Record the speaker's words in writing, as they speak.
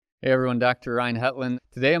Hey everyone, Dr. Ryan Hetland.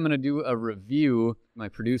 Today I'm going to do a review. My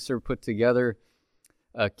producer put together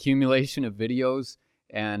a accumulation of videos,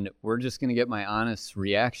 and we're just going to get my honest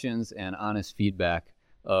reactions and honest feedback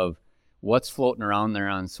of what's floating around there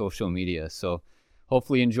on social media. So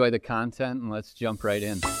hopefully you enjoy the content, and let's jump right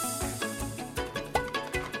in.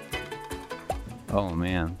 Oh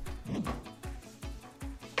man.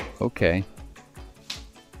 Okay.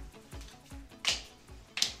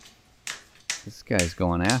 This guy's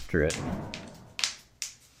going after it.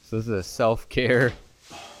 So this is a self-care.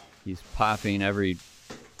 He's popping every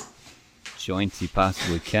joint he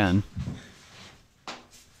possibly can.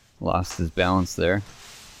 Lost his balance there.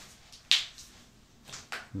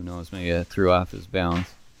 Who knows, maybe I threw off his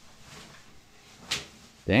balance.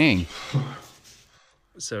 Dang.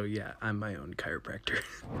 So yeah, I'm my own chiropractor.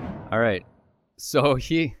 All right. So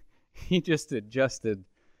he just adjusted,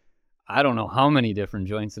 I don't know how many different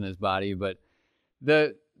joints in his body, but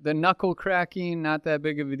the knuckle cracking, not that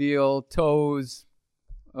big of a deal. Toes,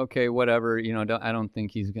 okay, whatever. You know, I don't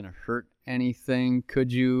think he's going to hurt anything.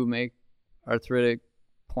 Could you make arthritic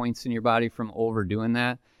points in your body from overdoing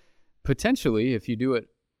that? Potentially, if you do it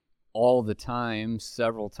all the time,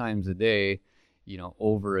 several times a day, you know,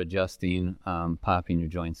 over adjusting, popping your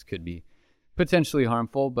joints could be potentially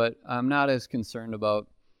harmful, but I'm not as concerned about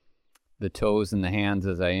the toes and the hands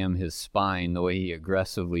as I am his spine, the way he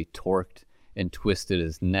aggressively torqued and twisted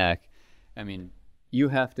his neck. I mean, you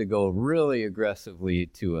have to go really aggressively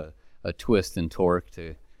to a twist and torque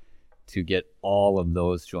to get all of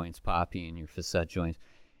those joints popping, your facet joints.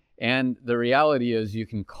 And the reality is you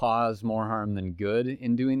can cause more harm than good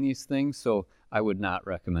in doing these things, so I would not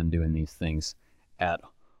recommend doing these things at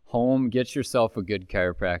home. Get yourself a good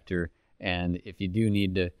chiropractor, and if you do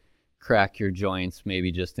need to crack your joints,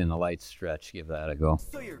 maybe just in a light stretch, give that a go.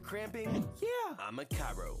 So you're cramping? Yeah, I'm a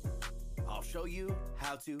chiro. I'll show you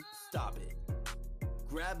how to stop it.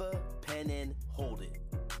 Grab a pen and hold it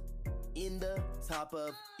in the top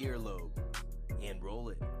of earlobe and roll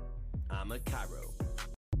it. I'm a chiro.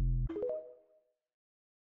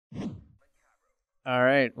 All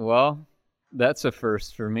right, well, that's a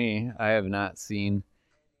first for me. I have not seen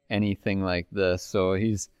anything like this. So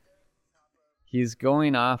he's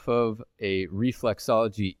going off of a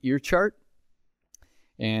reflexology ear chart,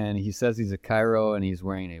 and he says he's a chiro, and he's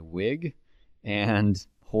wearing a wig and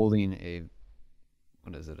holding a,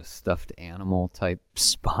 what is it, a stuffed animal type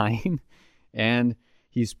spine, and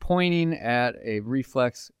he's pointing at a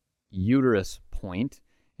reflex uterus point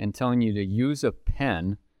and telling you to use a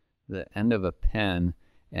pen, the end of a pen,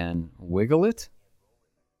 and wiggle it,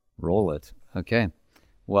 roll it. Okay,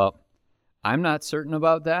 well, I'm not certain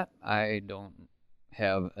about that. I don't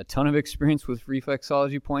have a ton of experience with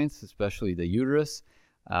reflexology points, especially the uterus.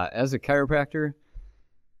 As a chiropractor,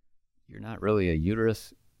 you're not really a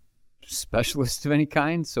uterus specialist of any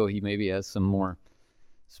kind, so he maybe has some more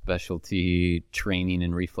specialty training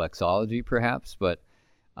in reflexology, perhaps. But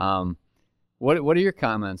what are your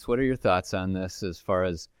comments? What are your thoughts on this as far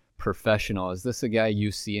as professional? Is this a guy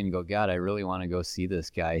you see and go, God, I really want to go see this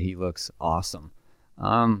guy. He looks awesome.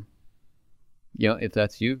 You know, if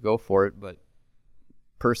that's you, go for it. But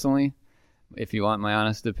personally, if you want my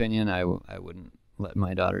honest opinion, I wouldn't let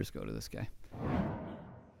my daughters go to this guy.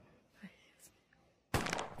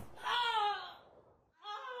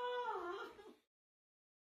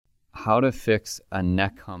 How to fix a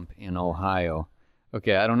neck hump in Ohio.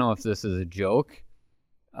 Okay, I don't know if this is a joke.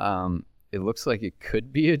 It looks like it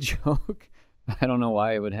could be a joke. I don't know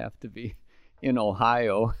why it would have to be in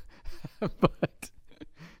Ohio. But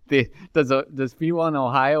does people in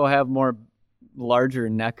Ohio have more larger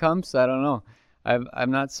neck humps? I don't know. I'm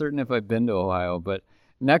not certain if I've been to Ohio, but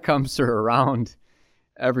neck humps are around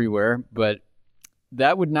everywhere. But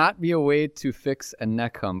that would not be a way to fix a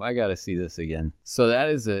neck hump. I got to see this again. So that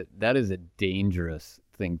is a dangerous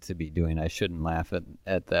thing to be doing. I shouldn't laugh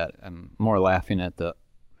at that. I'm more laughing at the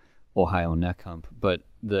Ohio neck hump. But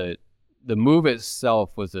the move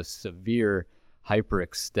itself was a severe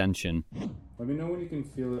hyperextension. Let me know when you can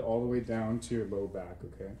feel it all the way down to your low back,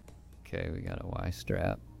 okay? Okay, we got a Y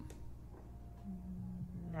strap.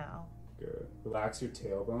 No. Good. Relax your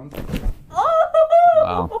tailbone. Oh!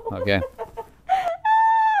 Wow, okay.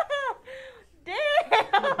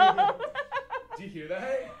 Damn! Do you hear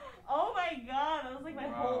that? Oh my god, that was like my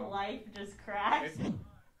whole life just cracked.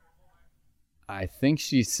 I think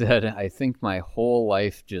she said, I think my whole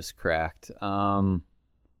life just cracked. And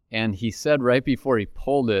he said right before he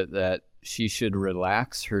pulled it that she should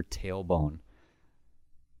relax her tailbone.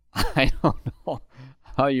 I don't know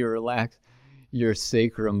how you relax your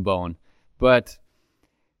sacrum bone, but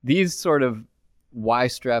these sort of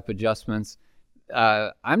Y-strap adjustments,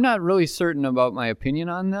 I'm not really certain about my opinion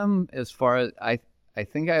on them. As far as I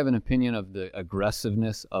think I have an opinion of the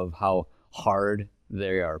aggressiveness of how hard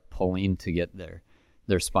they are pulling to get their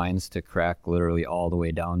spines to crack literally all the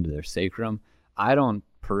way down to their sacrum. I don't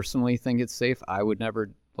personally think it's safe. I would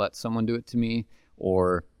never let someone do it to me,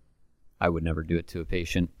 or I would never do it to a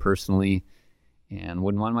patient personally, and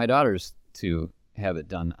wouldn't want my daughters to have it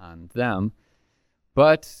done on them.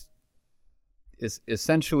 But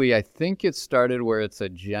essentially, I think it started where it's a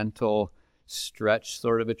gentle stretch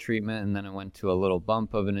sort of a treatment, and then it went to a little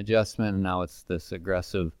bump of an adjustment, and now it's this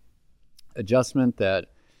aggressive adjustment that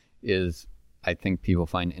is, I think people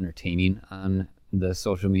find entertaining on the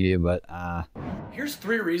social media, but Here's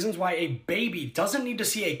 3 reasons why a baby doesn't need to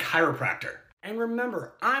see a chiropractor. And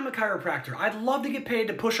remember, I'm a chiropractor. I'd love to get paid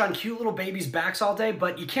to push on cute little babies' backs all day,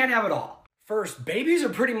 but you can't have it all. First, babies are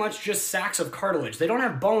pretty much just sacks of cartilage. They don't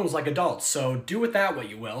have bones like adults, so do with that what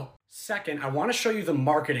you will. Second, I want to show you the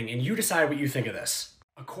marketing, and you decide what you think of this.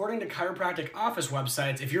 According to chiropractic office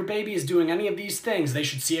websites, if your baby is doing any of these things, they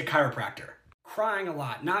should see a chiropractor. Crying a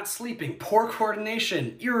lot, not sleeping, poor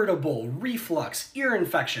coordination, irritable, reflux, ear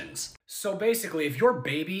infections. So basically, if your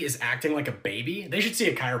baby is acting like a baby, they should see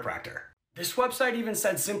a chiropractor. This website even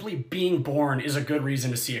said simply being born is a good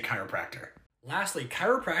reason to see a chiropractor. Lastly,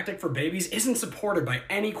 chiropractic for babies isn't supported by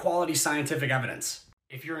any quality scientific evidence.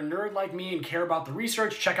 If you're a nerd like me and care about the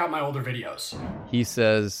research, check out my older videos. he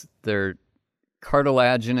says they're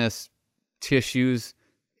cartilaginous tissues,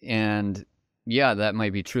 and yeah, that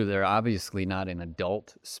might be true. They're obviously not an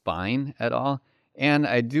adult spine at all. And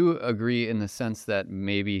I do agree in the sense that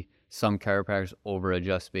maybe some chiropractors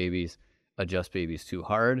adjust babies too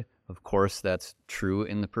hard. Of course, that's true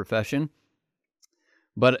in the profession.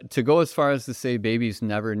 But to go as far as to say babies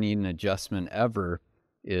never need an adjustment ever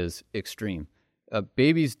is extreme.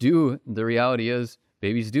 Babies do, the reality is,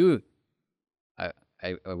 babies do, I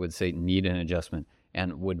would say, need an adjustment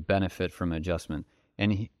and would benefit from adjustment.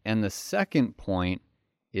 And the second point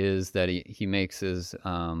is that he makes is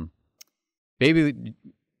baby,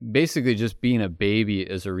 basically just being a baby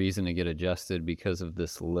is a reason to get adjusted because of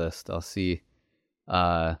this list. I'll see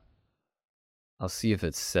if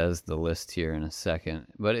it says the list here in a second.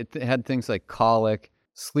 But it had things like colic,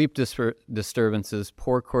 sleep disturbances,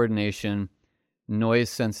 poor coordination, noise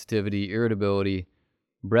sensitivity, irritability,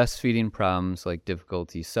 breastfeeding problems like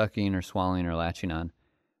difficulty sucking or swallowing or latching on,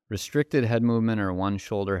 restricted head movement or one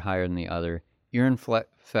shoulder higher than the other, ear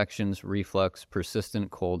infections, reflux,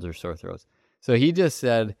 persistent colds or sore throats. So he just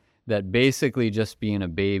said that basically just being a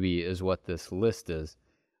baby is what this list is.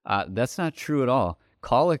 That's not true at all.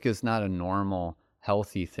 Colic is not a normal,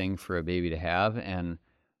 healthy thing for a baby to have. And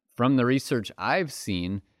from the research I've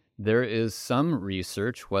seen, there is some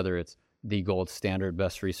research, whether it's the gold standard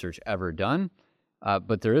best research ever done,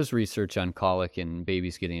 but there is research on colic in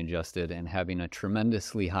babies getting adjusted and having a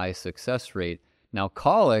tremendously high success rate. Now,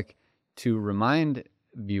 colic, to remind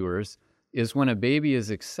viewers, is when a baby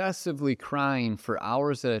is excessively crying for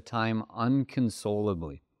hours at a time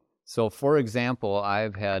unconsolably. So, for example,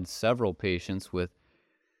 I've had several patients with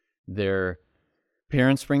their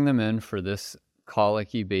parents bring them in for this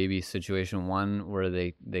colicky baby situation, one where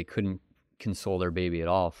they couldn't console their baby at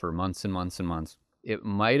all for months and months and months. It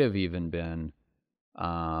might have even been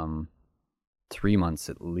 3 months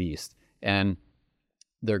at least. And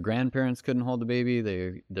their grandparents couldn't hold the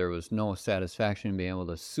baby. There was no satisfaction in being able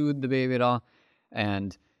to soothe the baby at all.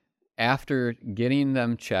 And after getting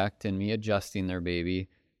them checked and me adjusting their baby,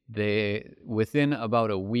 within about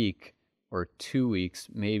a week or 2 weeks,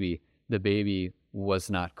 maybe, the baby was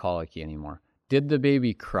not colicky anymore. Did the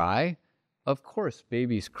baby cry? Of course,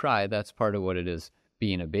 babies cry. That's part of what it is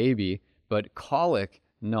being a baby. But colic,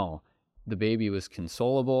 no. The baby was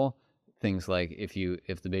consolable. Things like if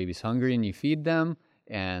the baby's hungry and you feed them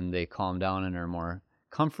and they calm down and are more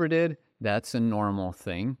comforted, that's a normal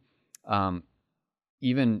thing.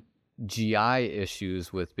 Even GI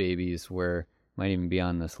issues with babies, where might even be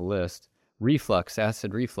on this list, reflux,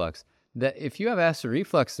 acid reflux. That if you have acid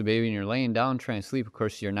reflux, the baby, and you're laying down trying to sleep, of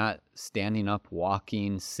course you're not standing up,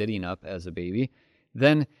 walking, sitting up as a baby,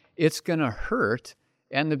 then it's going to hurt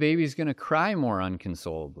and the baby's going to cry more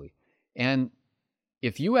unconsolably. And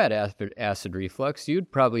if you had acid reflux,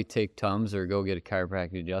 you'd probably take Tums or go get a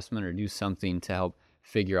chiropractic adjustment or do something to help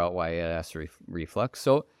figure out why you had acid reflux.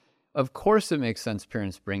 So, of course, it makes sense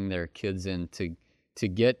parents bring their kids in to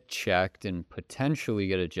get checked and potentially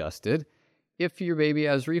get adjusted if your baby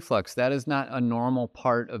has reflux. That is not a normal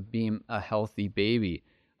part of being a healthy baby.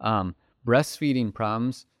 Breastfeeding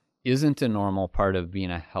problems isn't a normal part of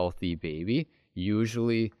being a healthy baby.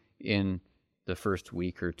 Usually in the first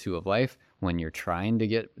week or two of life when you're trying to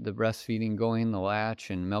get the breastfeeding going, the latch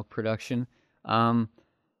and milk production.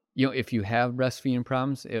 If you have breastfeeding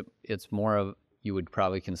problems, it's more of, you would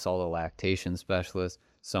probably consult a lactation specialist,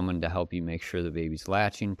 someone to help you make sure the baby's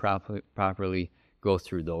latching properly, go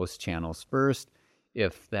through those channels first.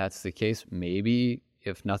 If that's the case, maybe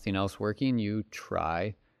if nothing else working, you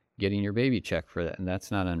try getting your baby checked for that, and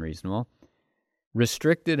that's not unreasonable.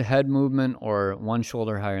 Restricted head movement or one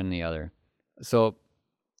shoulder higher than the other. So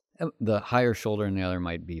the higher shoulder than the other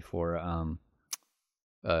might be for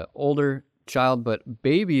older child, but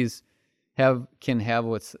babies can have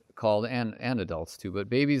what's called, and adults too, but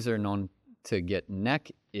babies are known to get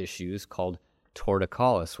neck issues called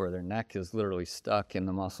torticollis, where their neck is literally stuck and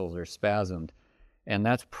the muscles are spasmed. And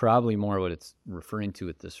that's probably more what it's referring to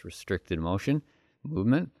with this restricted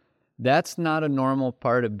movement. That's not a normal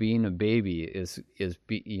part of being a baby, is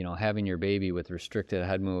having your baby with restricted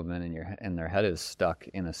head movement and their head is stuck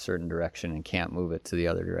in a certain direction and can't move it to the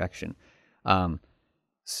other direction.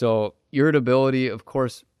 So irritability, of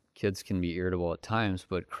course, kids can be irritable at times,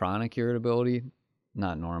 but chronic irritability,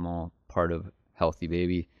 not normal, part of healthy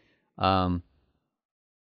baby.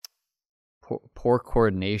 Poor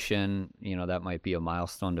coordination, that might be a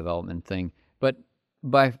milestone development thing, but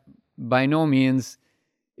by no means.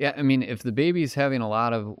 Yeah, I mean, if the baby's having a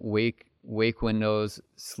lot of wake windows,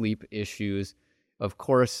 sleep issues, of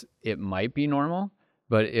course it might be normal.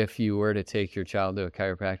 But if you were to take your child to a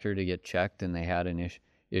chiropractor to get checked and they had an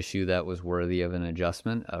issue that was worthy of an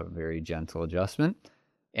adjustment, a very gentle adjustment,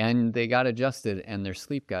 and they got adjusted and their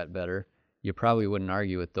sleep got better, you probably wouldn't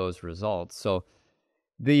argue with those results. So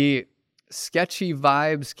the sketchy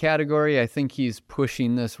vibes category, I think he's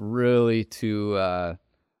pushing this really to,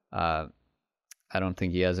 I don't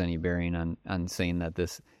think he has any bearing on saying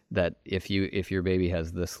that if your baby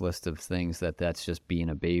has this list of things, that's just being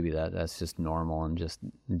a baby, that's just normal and just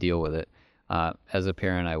deal with it. As a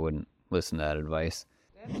parent, I wouldn't listen to that advice.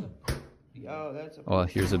 Well,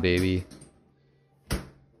 here's a baby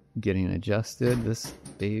getting adjusted. This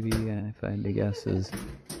baby, if I had to guess, is...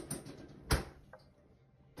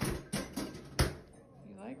 He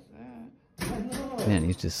likes that. Man,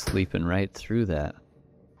 he's just sleeping right through that.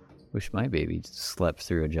 Wish my baby slept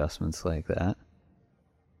through adjustments like that.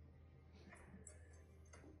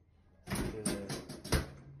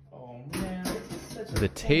 The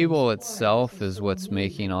table itself is what's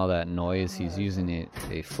making all that noise. He's using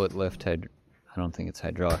a foot lift. I don't think it's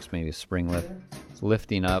hydraulics, maybe a spring lift. It's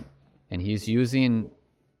lifting up, and he's using,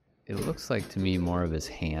 it looks like to me, more of his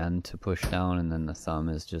hand to push down, and then the thumb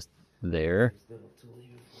is just there.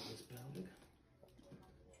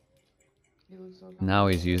 Now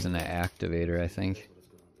he's using an activator, I think.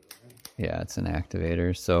 Yeah, it's an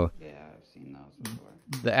activator. So Yeah, I've seen those before.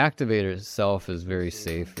 the activator itself is very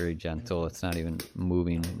safe, very gentle. It's not even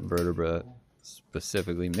moving vertebra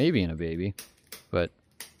specifically, maybe in a baby. But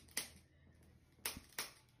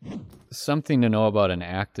something to know about an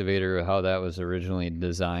activator, how that was originally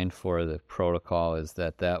designed for the protocol, is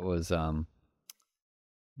that was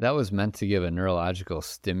meant to give a neurological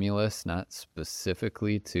stimulus, not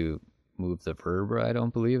specifically to move the vertebra, I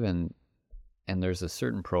don't believe, and there's a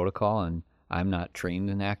certain protocol, and I'm not trained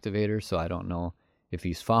in activators, so I don't know if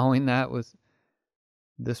he's following that with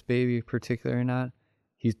this baby in particular or not.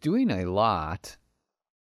 He's doing a lot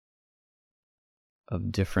of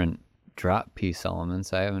different drop piece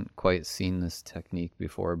elements. I haven't quite seen this technique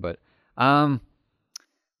before, but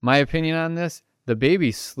my opinion on this, the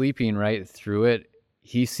baby's sleeping right through it.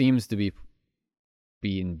 He seems to be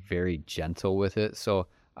being very gentle with it, so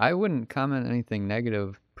I wouldn't comment anything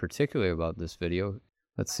negative particularly about this video.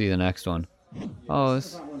 Let's see the next one. Oh,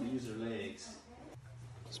 this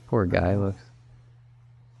poor guy looks.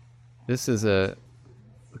 This is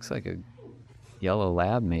looks like a yellow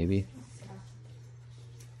lab maybe.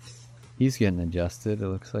 He's getting adjusted. It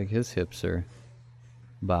looks like his hips are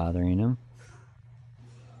bothering him.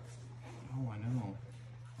 Oh, I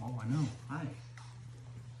know. Hi.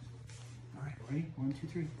 All right, ready? 1, 2,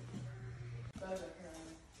 3.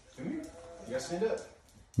 Come here. You gotta stand up.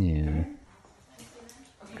 Yeah.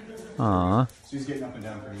 Aw. She's getting up and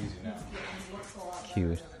down pretty easy now.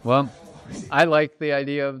 Cute. Well, I like the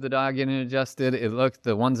idea of the dog getting adjusted.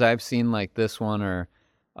 The ones I've seen like this one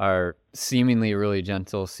are seemingly really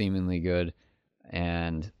gentle, seemingly good,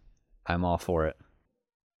 and I'm all for it.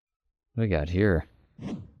 What do we got here?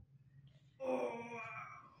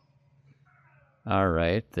 All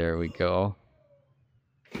right, there we go.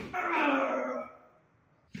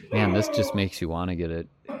 Man, this just makes you want to get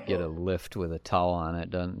a lift with a towel on it,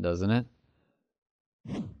 doesn't it?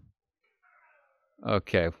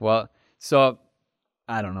 Okay, well, so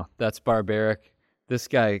I don't know. That's barbaric. This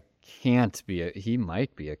guy can't be he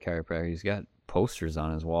might be a chiropractor. He's got posters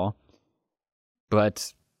on his wall.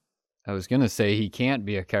 But I was going to say he can't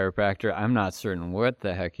be a chiropractor. I'm not certain what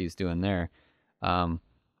the heck he's doing there.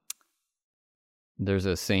 There's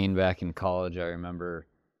a saying back in college, I remember,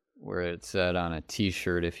 where it said on a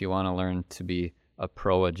t-shirt, if you want to learn to be a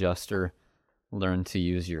pro adjuster, learn to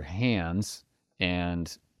use your hands. And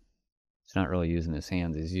he's not really using his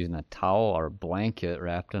hands. He's using a towel or a blanket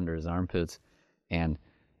wrapped under his armpits. And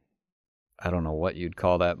I don't know what you'd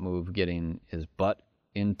call that move, getting his butt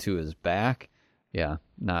into his back. Yeah,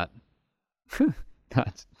 not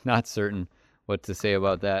certain what to say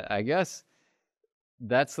about that. I guess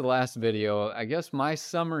that's the last video. I guess my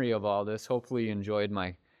summary of all this, hopefully you enjoyed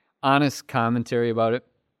my honest commentary about it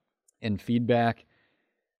and feedback.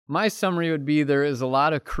 My summary would be there is a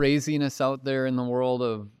lot of craziness out there in the world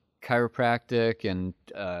of chiropractic and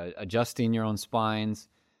adjusting your own spines.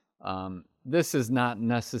 This is not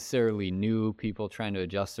necessarily new, people trying to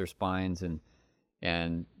adjust their spines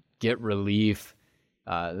and get relief.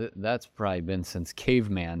 That's probably been since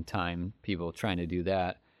caveman time, people trying to do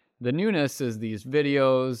that. The newness is these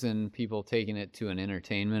videos and people taking it to an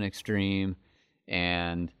entertainment extreme,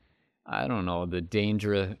 and I don't know, the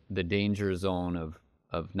danger zone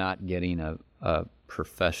of not getting a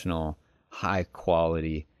professional, high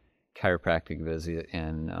quality chiropractic visit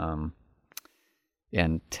and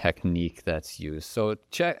technique that's used. So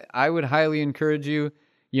I would highly encourage you.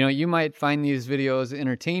 You know, you might find these videos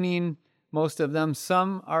entertaining. Most of them,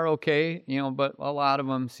 some are okay, but a lot of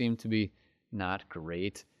them seem to be not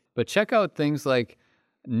great. But check out things like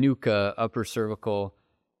Nuka, upper cervical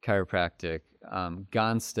chiropractic,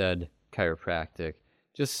 Gonstead chiropractic,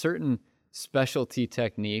 just certain specialty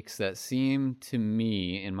techniques that seem to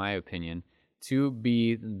me, in my opinion, to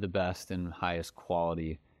be the best and highest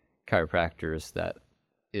quality chiropractors. That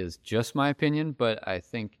is just my opinion, but I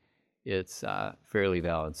think it's fairly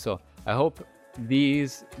valid. So I hope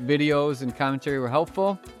these videos and commentary were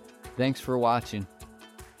helpful. Thanks for watching.